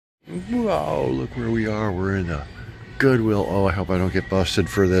Whoa, look where we are. We're in the Goodwill. Oh, I hope I don't get busted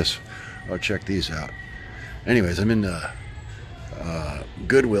for this. Oh, check these out. Anyways, I'm in the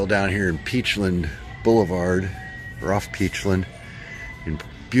Goodwill down here in Peachland Boulevard, or off Peachland, in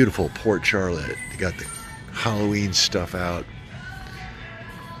beautiful Port Charlotte. They got the Halloween stuff out.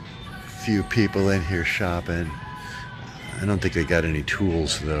 A few people in here shopping. I don't think they got any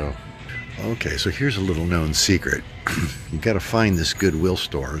tools though. Okay, so here's a little known secret. You got to find this Goodwill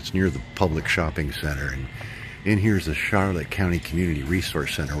store. It's near the public shopping center, and in here's the Charlotte County Community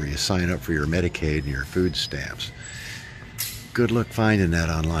Resource Center where you sign up for your Medicaid and your food stamps. Good luck finding that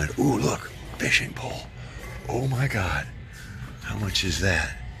online. Ooh, look, fishing pole. Oh my God, how much is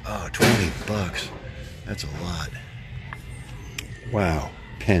that? Oh, 20 bucks. That's a lot. Wow,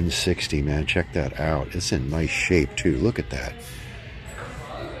 pen 60, man. Check that out. It's in nice shape too. Look at that.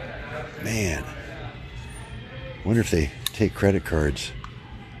 Man, wonder if they take credit cards.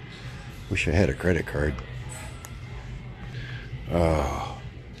 Wish I had a credit card. Oh,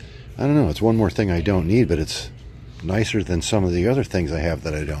 I don't know. It's one more thing I don't need, but it's nicer than some of the other things I have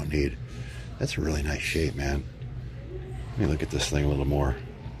that I don't need. That's a really nice shape, man. Let me look at this thing a little more.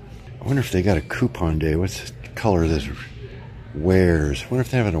 I wonder if they got a coupon day. What's the color of this? Wares. I wonder if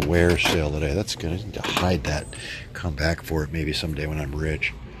they're having a wear sale today. That's good. I need to hide that. Come back for it maybe someday when I'm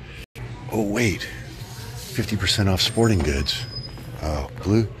rich. Oh, wait. 50% off sporting goods. Oh,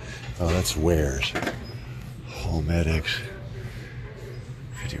 blue? Oh, that's wares. Homedics.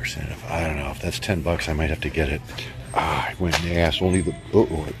 50% off. I don't know. If that's 10 bucks, I might have to get it. Ah, I went and asked. Only the...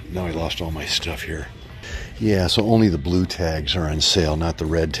 Oh, now I lost all my stuff here. Yeah, so only the blue tags are on sale, not the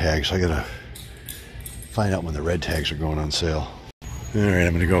red tags. So I gotta find out when the red tags are going on sale. All right,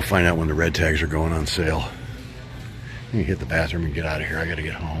 I'm gonna go find out when the red tags are going on sale. Let me hit the bathroom and get out of here. I gotta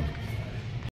get home.